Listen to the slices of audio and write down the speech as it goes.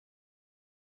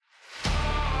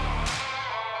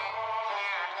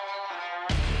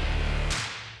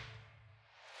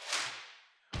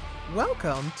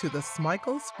Welcome to the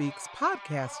Smikle Speaks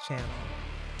podcast channel.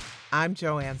 I'm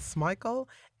Joanne Smikle,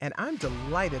 and I'm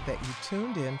delighted that you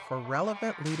tuned in for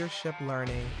relevant leadership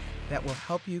learning that will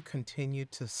help you continue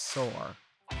to soar.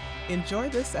 Enjoy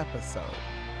this episode.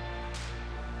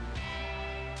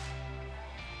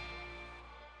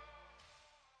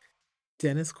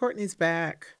 Dennis Courtney's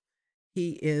back.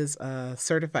 He is a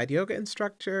certified yoga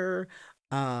instructor,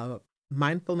 a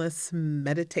mindfulness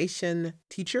meditation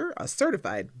teacher, a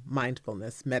certified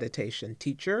mindfulness meditation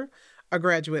teacher, a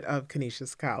graduate of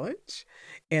Canisius College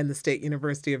and the State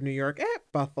University of New York at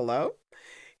Buffalo.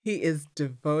 He is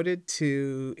devoted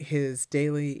to his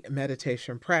daily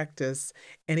meditation practice,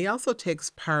 and he also takes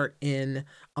part in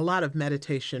a lot of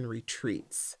meditation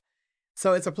retreats.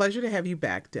 So it's a pleasure to have you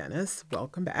back, Dennis.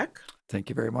 Welcome back. Thank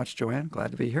you very much, Joanne.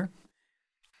 Glad to be here.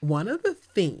 One of the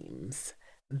themes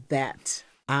that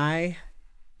I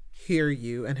hear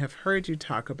you and have heard you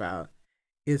talk about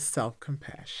is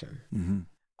self-compassion.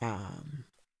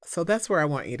 So that's where I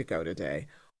want you to go today.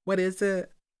 What is it?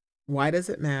 Why does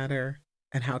it matter?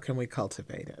 And how can we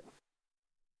cultivate it?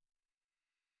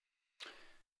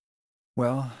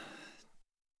 Well,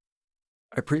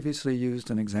 I previously used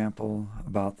an example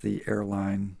about the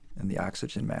airline and the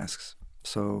oxygen masks.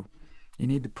 So you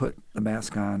need to put the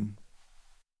mask on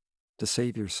to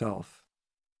save yourself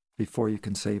before you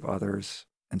can save others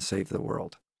and save the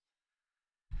world.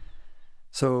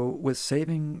 So with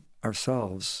saving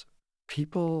ourselves,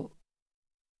 people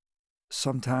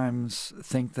sometimes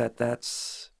think that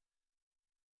that's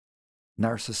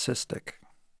narcissistic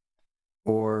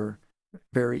or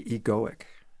very egoic.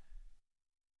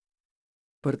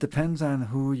 But it depends on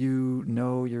who you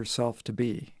know yourself to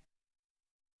be.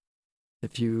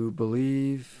 If you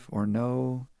believe or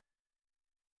know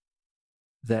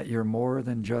that you're more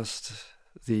than just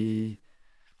the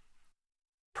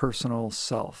personal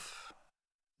self,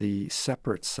 the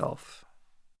separate self,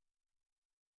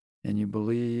 and you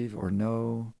believe or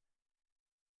know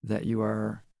that you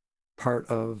are part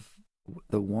of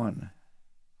the one,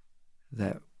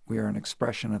 that we are an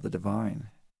expression of the divine,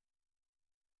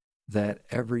 that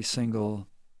every single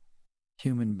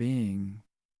human being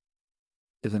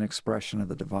is an expression of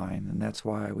the divine, and that's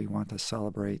why we want to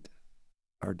celebrate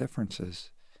our differences,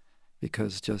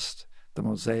 because just the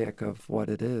mosaic of what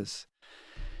it is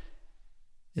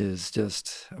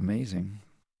just amazing.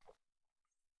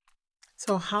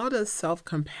 So how does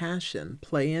self-compassion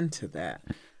play into that?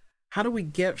 How do we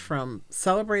get from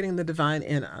celebrating the divine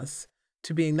in us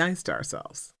to being nice to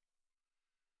ourselves?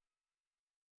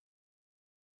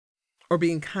 Or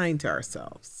being kind to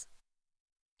ourselves?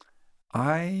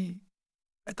 I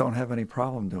don't have any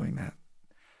problem doing that.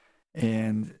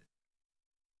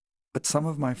 But some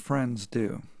of my friends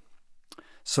do.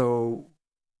 So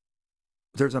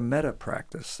there's a metta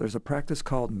practice. There's a practice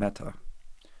called metta.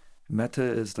 Metta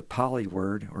is the Pali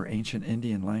word, or ancient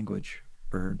Indian language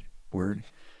word,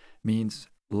 means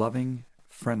loving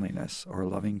friendliness or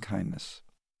loving kindness.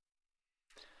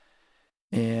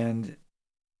 And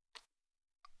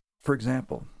for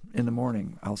example, in the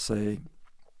morning, I'll say,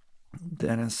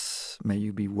 Dennis, may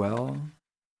you be well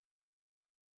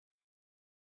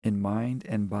in mind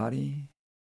and body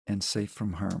and safe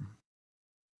from harm.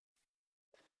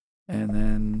 And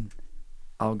then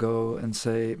I'll go and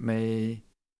say, and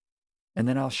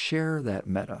then I'll share that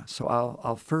metta. So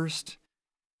I'll first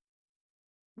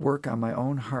work on my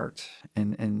own heart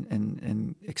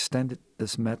and extend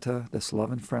this metta, this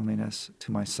love and friendliness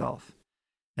to myself.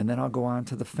 And then I'll go on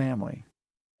to the family.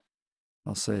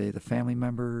 I'll say the family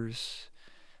members,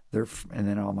 and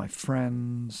then all my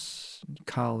friends,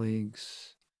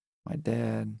 colleagues, my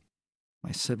dad,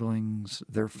 my siblings,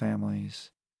 their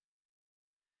families.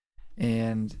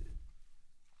 And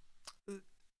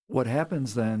what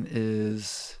happens then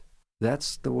is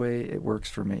that's the way it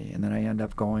works for me. And then I end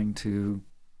up going to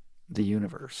the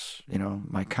universe,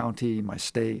 my county, my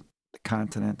state, the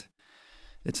continent.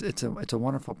 It's a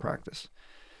wonderful practice.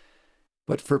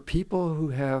 But for people who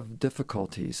have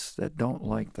difficulties that don't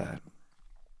like that,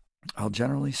 I'll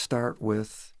generally start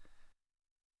with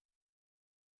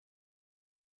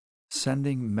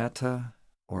sending metta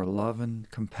or love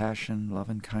and compassion, love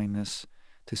and kindness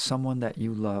to someone that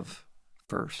you love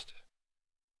first.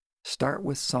 Start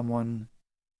with someone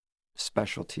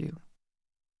special to you.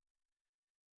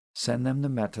 Send them the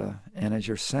metta, and as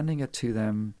you're sending it to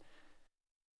them,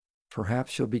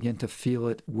 perhaps you'll begin to feel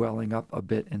it welling up a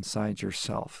bit inside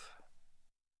yourself.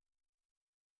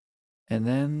 And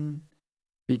then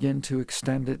begin to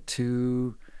extend it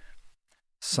to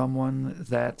someone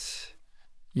that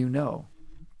you know,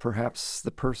 perhaps the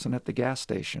person at the gas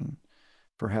station,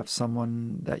 perhaps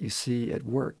someone that you see at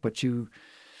work, but you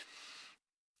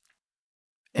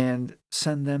and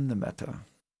send them the metta.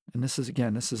 And this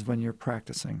is when you're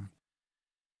practicing.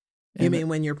 You And mean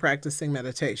when you're practicing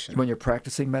meditation? when you're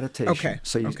practicing meditation. Okay.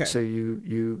 So Okay.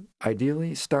 you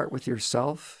ideally start with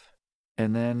yourself,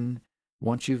 and then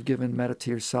once you've given metta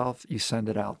to yourself, you send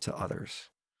it out to others.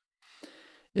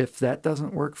 If that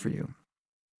doesn't work for you,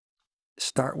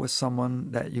 start with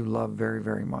someone that you love very,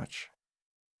 very much.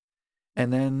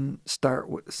 And then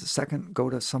go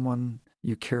to someone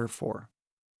you care for,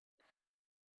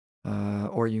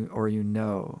 or you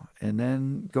know, and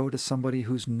then go to somebody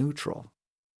who's neutral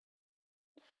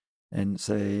and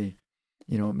say,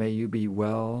 may you be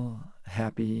well,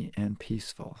 happy, and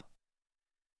peaceful.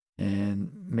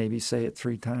 And maybe say it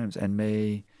 3 times. And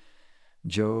may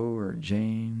Joe or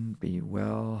Jane be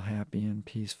well, happy, and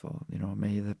peaceful.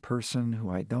 May the person who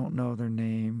I don't know their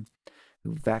name,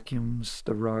 who vacuums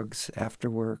the rugs after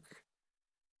work,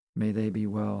 may they be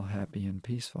well, happy, and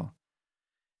peaceful.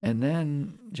 And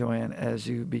then, Joanne, as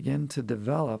you begin to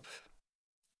develop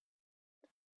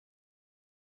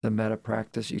the metta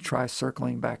practice, you try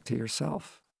circling back to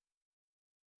yourself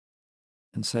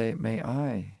and say, may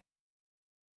I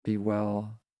be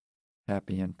well,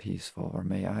 happy, and peaceful, or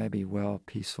may I be well,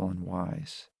 peaceful, and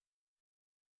wise.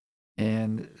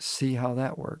 And see how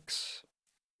that works.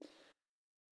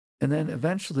 And then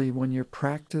eventually, when your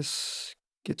practice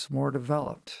gets more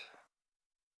developed,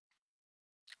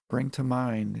 bring to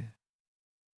mind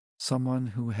someone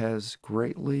who has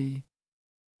greatly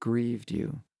grieved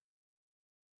you,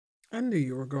 I knew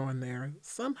you were going there.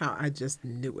 Somehow I just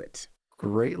knew it.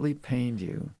 greatly pained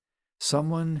you,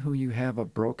 someone who you have a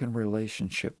broken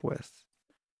relationship with,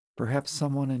 perhaps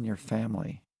someone in your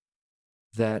family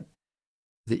that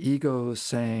the ego is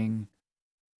saying,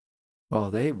 well,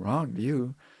 they wronged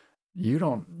you. You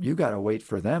got to wait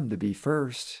for them to be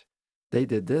first. They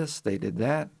did this, they did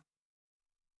that.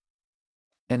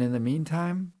 And in the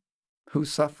meantime,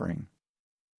 who's suffering?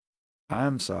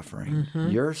 I'm suffering.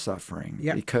 Mm-hmm. You're suffering.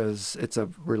 Yep. Because it's a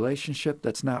relationship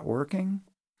that's not working.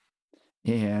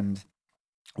 And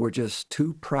we're just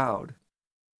too proud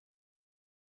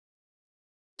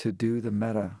to do the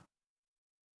metta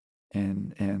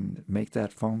and make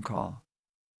that phone call.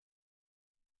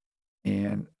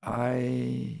 And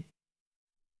I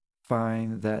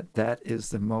find that that is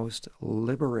the most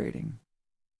liberating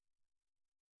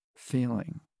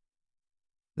feeling,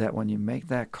 that when you make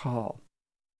that call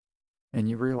and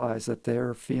you realize that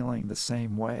they're feeling the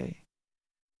same way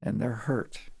and they're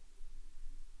hurt,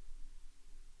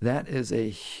 that is a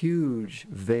huge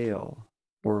veil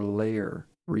or layer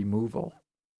removal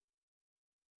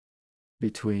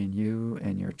between you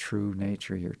and your true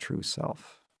nature, your true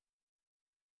self.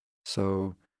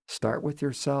 So start with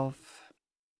yourself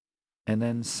and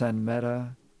then send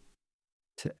metta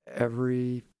to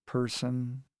every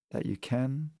person that you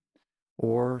can,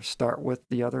 or start with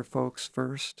the other folks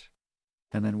first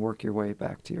and then work your way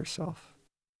back to yourself.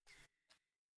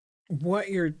 What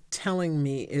you're telling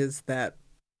me is that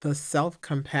the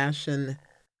self-compassion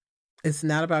is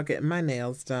not about getting my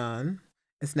nails done.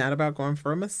 It's not about going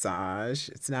for a massage.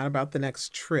 It's not about the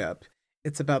next trip.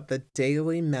 It's about the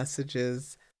daily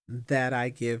messages that I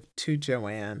give to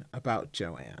Joanne about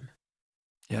Joanne.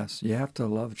 Yes, you have to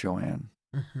love Joanne.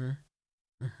 Mm-hmm.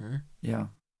 Mm-hmm. Yeah.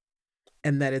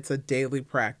 And that it's a daily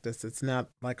practice. It's not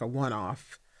like a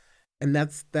one-off. And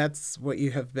that's what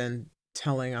you have been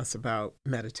telling us about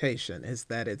meditation, is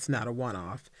that it's not a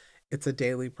one-off. It's a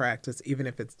daily practice, even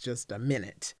if it's just a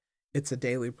minute. It's a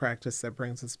daily practice that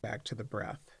brings us back to the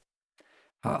breath.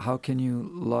 How can you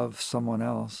love someone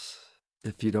else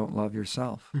if you don't love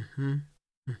yourself? Mm-hmm.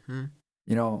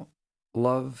 Mm-hmm.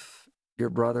 Love your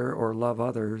brother or love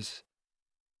others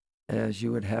as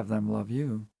you would have them love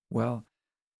you. Well,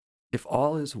 if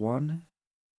all is one,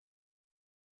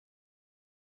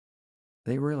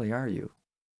 they really are you.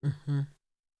 Mm-hmm.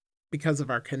 Because of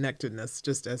our connectedness,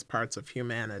 just as parts of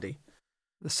humanity.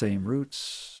 The same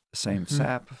roots, the same Mm-hmm.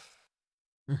 sap,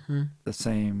 Mm-hmm. the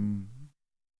same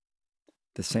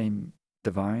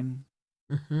divine.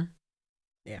 Mm-hmm.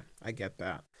 Yeah, I get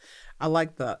that. I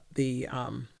like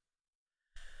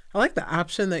I like the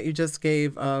option that you just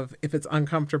gave of, if it's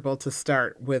uncomfortable to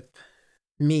start with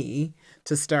me,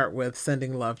 to start with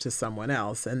sending love to someone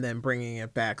else and then bringing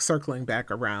it back, circling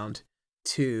back around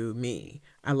to me.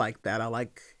 I like that. I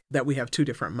like that we have two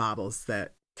different models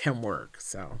that can work.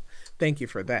 So thank you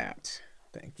for that.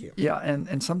 Thank you. Yeah,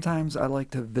 and sometimes I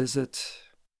like to visit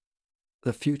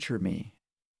the future me,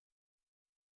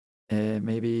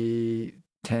 maybe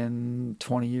 10,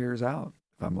 20 years out,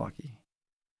 if I'm lucky.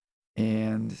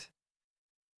 And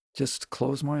just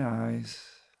close my eyes,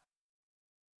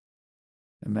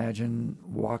 imagine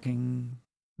walking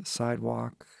the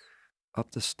sidewalk,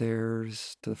 up the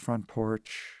stairs to the front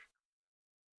porch,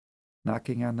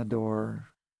 knocking on the door,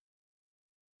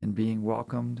 and being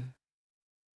welcomed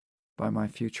by my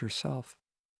future self.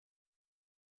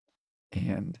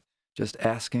 And just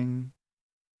asking,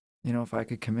 if I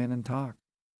could come in and talk,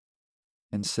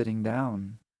 and sitting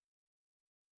down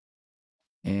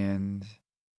and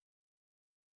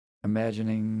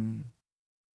imagining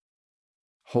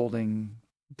holding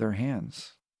their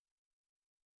hands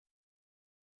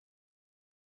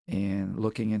and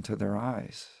looking into their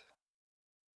eyes.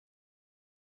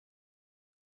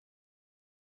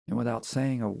 And without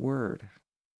saying a word,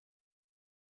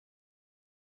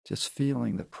 just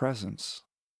feeling the presence.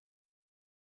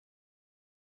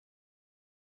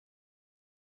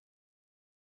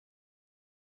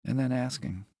 And then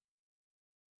asking,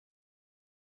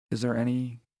 is there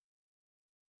anything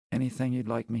you'd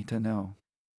like me to know?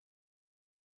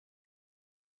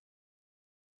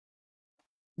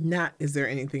 Not, is there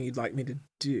anything you'd like me to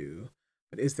do,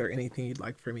 but is there anything you'd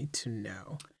like for me to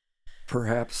know?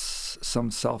 Perhaps some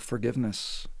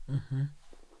self-forgiveness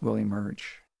will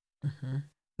emerge.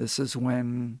 This is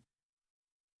when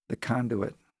the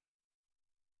conduit,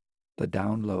 the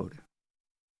download,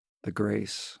 the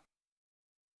grace,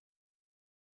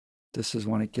 this is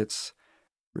when it gets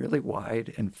really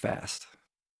wide and fast,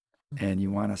 and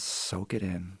you want to soak it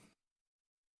in.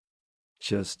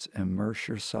 Just immerse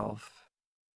yourself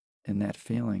in that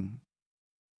feeling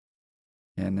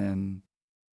and then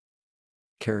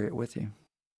carry it with you.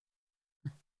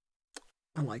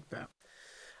 I like that.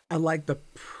 I like the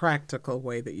practical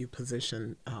way that you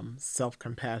position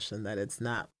self-compassion, that it's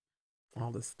not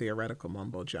all this theoretical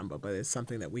mumbo jumbo, but it's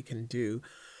something that we can do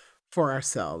for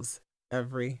ourselves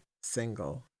every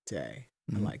single day.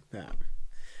 I like that.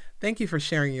 Thank you for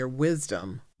sharing your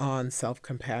wisdom on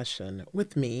self-compassion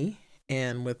with me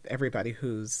and with everybody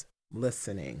who's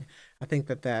listening. I think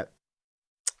that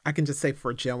I can just say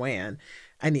for Joanne,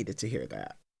 I needed to hear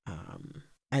that.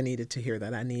 I needed to hear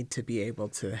that. I need to be able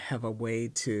to have a way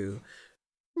to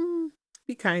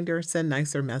be kinder, send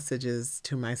nicer messages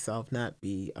to myself, not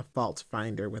be a fault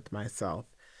finder with myself.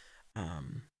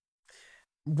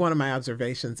 One of my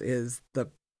observations is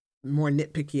the more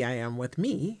nitpicky I am with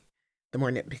me, the more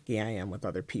nitpicky I am with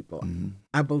other people.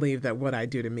 I believe that what I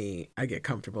do to me, I get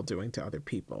comfortable doing to other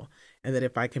people. And that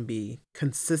if I can be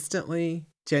consistently,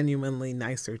 genuinely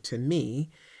nicer to me,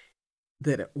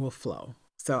 that it will flow.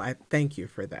 So I thank you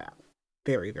for that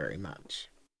very, very much.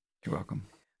 You're welcome.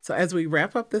 So as we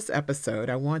wrap up this episode,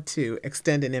 I want to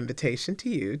extend an invitation to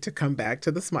you to come back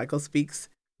to the Smikle Speaks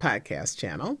podcast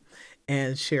channel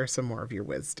and share some more of your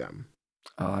wisdom.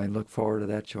 I look forward to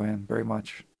that, Joanne, very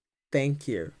much. Thank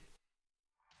you.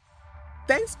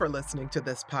 Thanks for listening to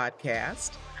this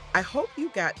podcast. I hope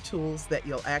you got tools that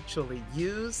you'll actually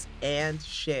use and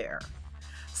share.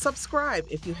 Subscribe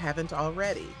if you haven't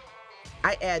already.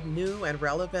 I add new and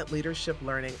relevant leadership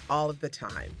learning all of the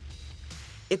time.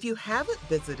 If you haven't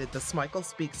visited the Smikle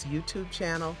Speaks YouTube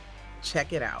channel,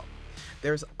 check it out.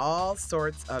 There's all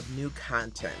sorts of new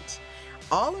content.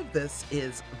 All of this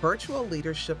is virtual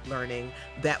leadership learning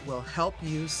that will help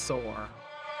you soar.